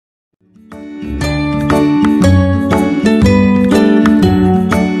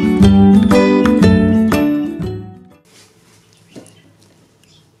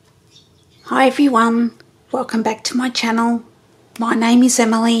Hi everyone, welcome back to my channel. My name is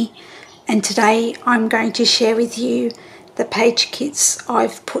Emily and today I'm going to share with you the page kits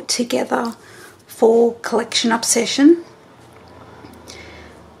I've put together for Collection Obsession.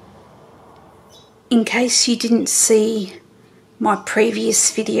 In case you didn't see my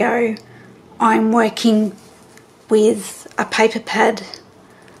previous video, I'm working with a paper pad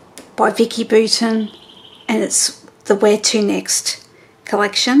by Vicki Boutin and it's the Where To Next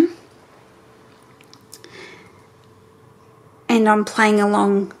collection. And I'm playing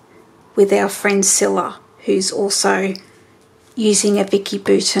along with our friend Cilla, who's also using a Vicki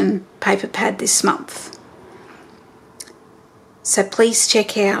Boutin paper pad this month. So please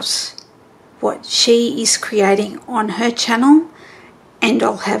check out what she is creating on her channel, and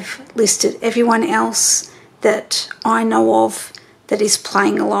I'll have listed everyone else that I know of that is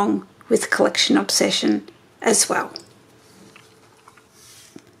playing along with Collection Obsession as well.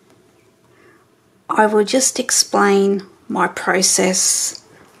 I will just explain my process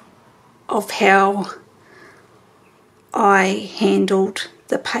of how I handled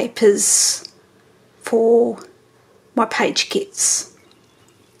the papers for my page kits.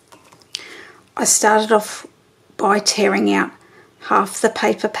 I started off by tearing out half the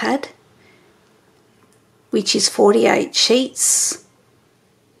paper pad, which is 48 sheets,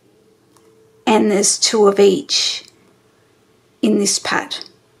 and there's 2 of each in this pad.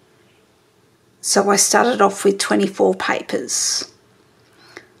 So I started off with 24 papers.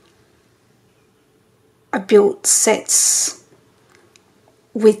 I built sets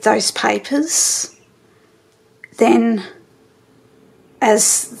with those papers. Then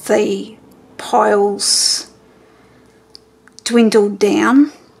as the piles dwindled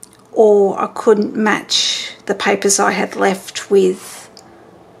down, or I couldn't match the papers I had left with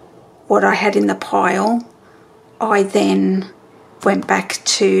what I had in the pile, I then went back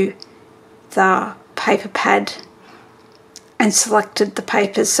to the paper pad and selected the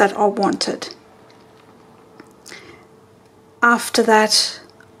papers that I wanted. After that,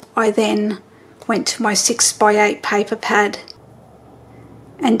 I then went to my 6x8 paper pad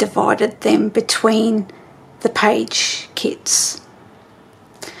and divided them between the page kits.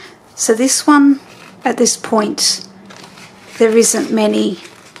 So this one, at this point, there isn't many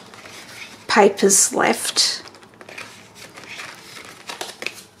papers left.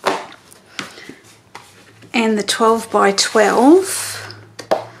 And the 12x12,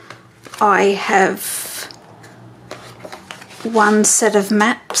 I have one set of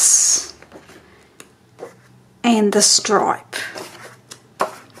maps and the stripe.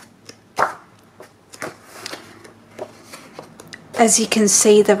 As you can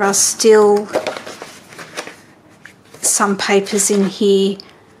see, there are still some papers in here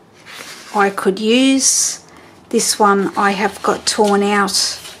I could use. This one I have got torn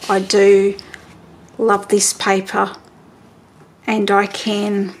out. I do love this paper and I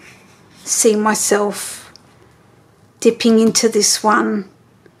can see myself dipping into this one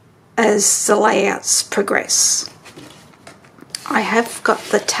as the layouts progress. I have got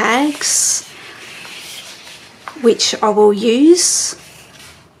the tags which I will use.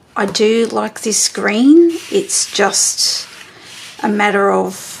 I do like this green. It's just a matter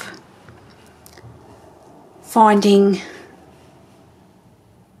of finding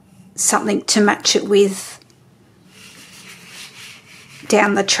something to match it with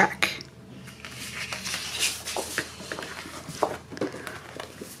down the track.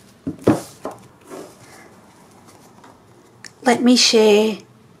 Let me share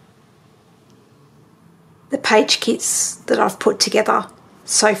the page kits that I've put together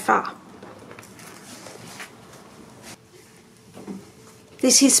so far.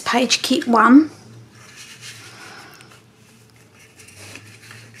 This is page kit 1.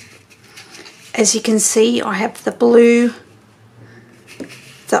 As you can see, I have the blue,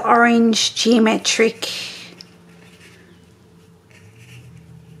 the orange geometric,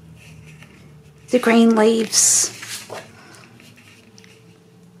 the green leaves,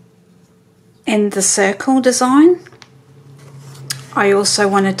 and the circle design. I also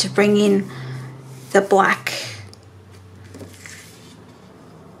wanted to bring in the black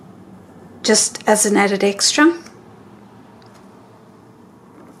just as an added extra.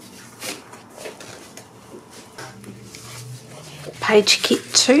 Page kit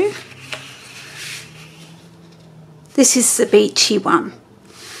 2. This is the beachy one.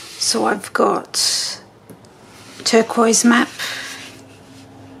 So I've got turquoise map,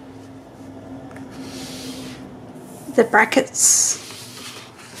 the brackets,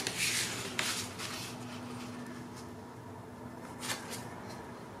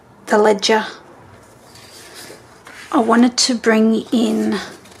 the ledger. I wanted to bring in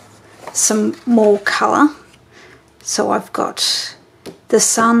some more colour. So I've got the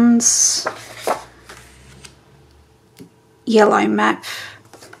sun's yellow map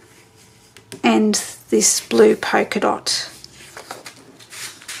and this blue polka dot.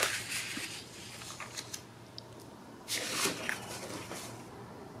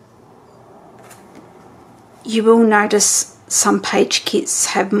 You will notice some page kits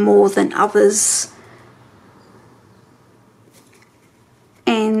have more than others,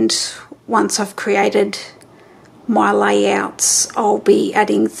 and once I've created my layouts, I'll be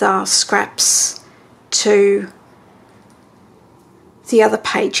adding the scraps to the other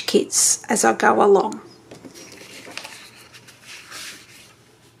page kits as I go along.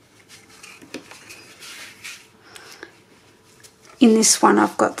 In this one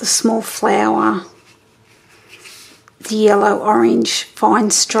I've got the small flower, the yellow orange fine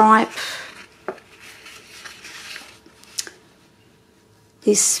stripe,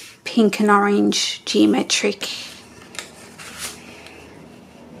 this pink and orange geometric,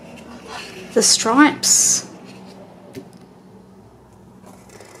 the stripes,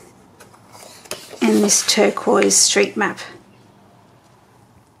 and this turquoise street map.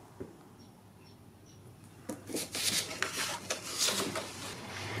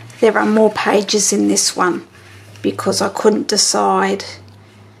 There are more pages in this one because I couldn't decide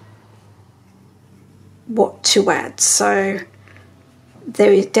what to add, so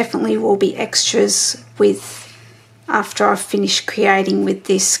there definitely will be extras with after I've finished creating with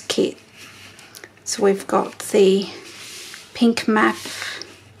this kit. So we've got the pink map,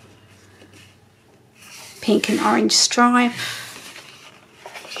 pink and orange stripe,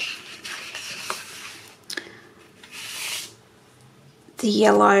 the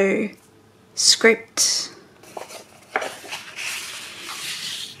yellow script,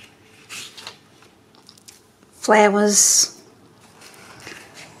 flowers,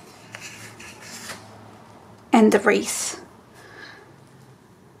 and the wreath.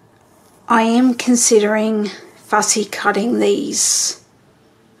 I am considering fussy cutting these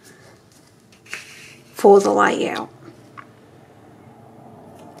for the layout.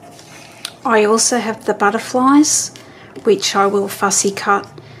 I also have the butterflies, which I will fussy cut,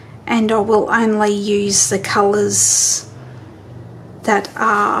 and I will only use the colours that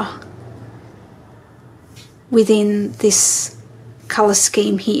are within this colour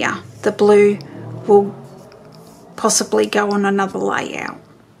scheme here. The blue will possibly go on another layout.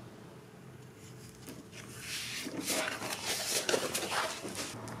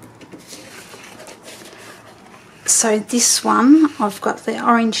 So this one, I've got the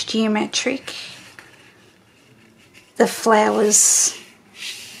orange geometric, the flowers,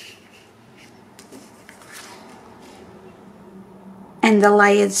 and the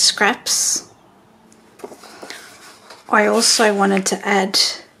layered scraps. I also wanted to add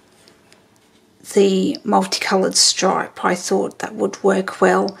the multicoloured stripe. I thought that would work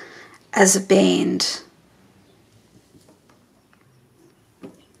well as a band.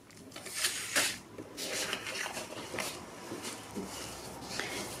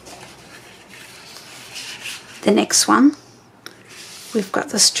 The next one, we've got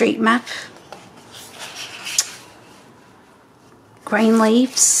the street map, green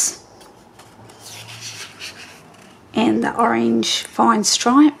leaves, and the orange fine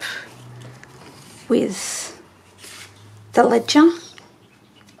stripe with the ledger.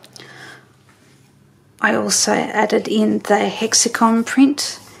 I also added in the hexagon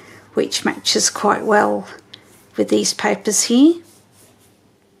print, which matches quite well with these papers here,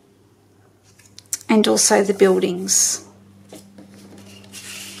 and also the buildings.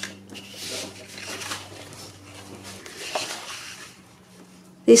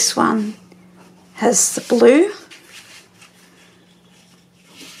 This one has the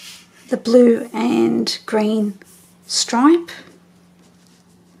blue and green stripe,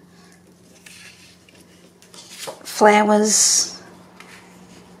 flowers,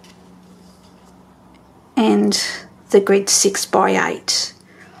 and the grid 6x8.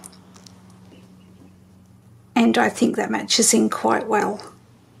 And I think that matches in quite well.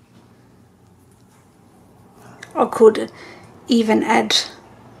 I could even add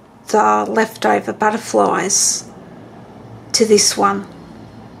the leftover butterflies to this one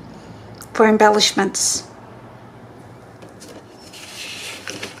for embellishments.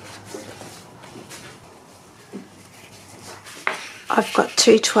 I've got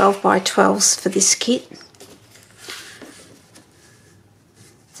two 12x12s for this kit.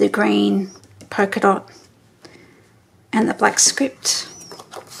 The green polka dot and the black script.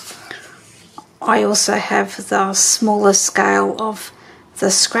 I also have the smaller scale of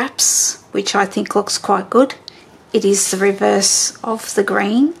the scraps, which I think looks quite good. It is the reverse of the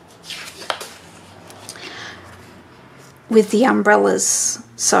green. with the umbrellas.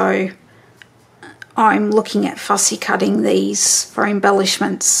 So I'm looking at fussy cutting these for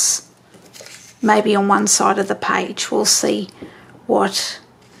embellishments, maybe on one side of the page. We'll see what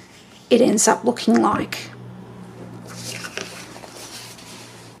it ends up looking like.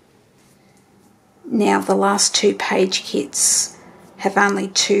 Now the last two page kits have only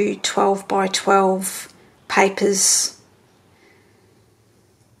two 12 by 12 papers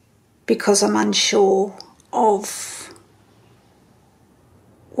because I'm unsure of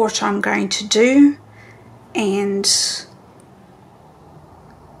what I'm going to do, and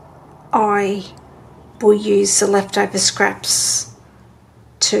I will use the leftover scraps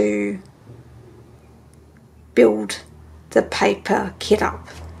to build the paper kit up.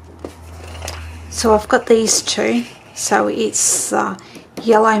 So I've got these two, so it's the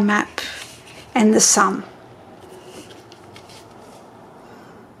yellow map and the sun.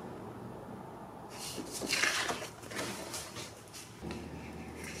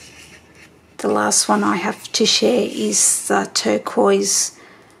 The last one I have to share is the turquoise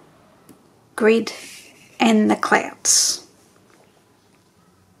grid and the clouds.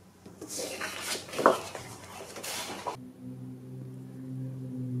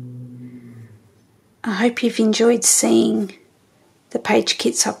 I hope you've enjoyed seeing the page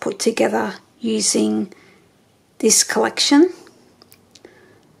kits I put together using this collection.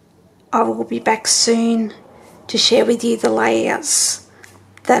 I will be back soon to share with you the layouts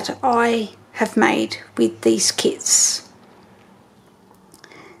that I have made with these kits.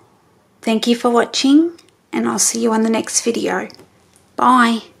 Thank you for watching, and I'll see you on the next video.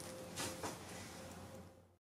 Bye.